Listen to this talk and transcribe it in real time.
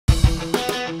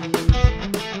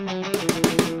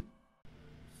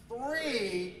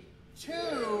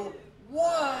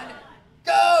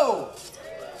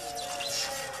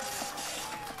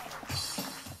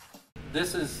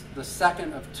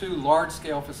second of 2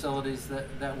 large-scale facilities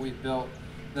that we've built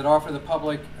that offer the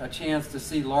public a chance to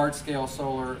see large-scale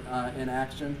solar in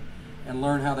action and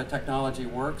learn how the technology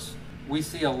works. We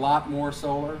see a lot more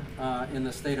solar in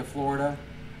the state of Florida.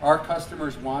 Our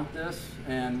customers want this,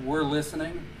 and we're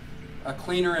listening. A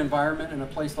cleaner environment in a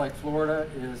place like Florida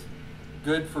is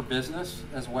good for business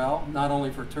as well, not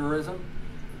only for tourism,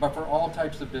 but for all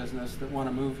types of business that want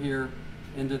to move here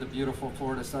into the beautiful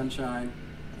Florida sunshine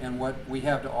and what we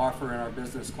have to offer in our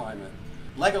business climate.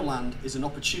 Legoland is an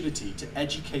opportunity to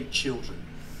educate children.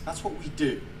 That's what we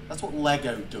do. That's what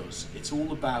Lego does. It's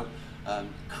all about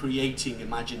creating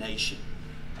imagination.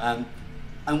 And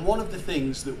one of the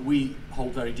things that we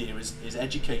hold very dear is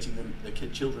educating the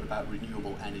children about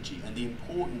renewable energy and the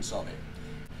importance of it.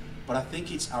 But I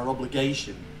think it's our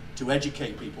obligation to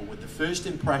educate people with the first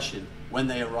impression when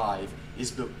they arrive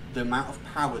is the amount of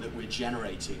power that we're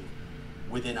generating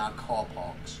within our car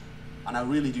parks. And I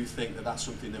really do think that that's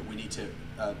something that we need to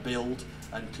build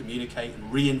and communicate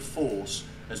and reinforce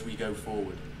as we go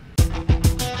forward.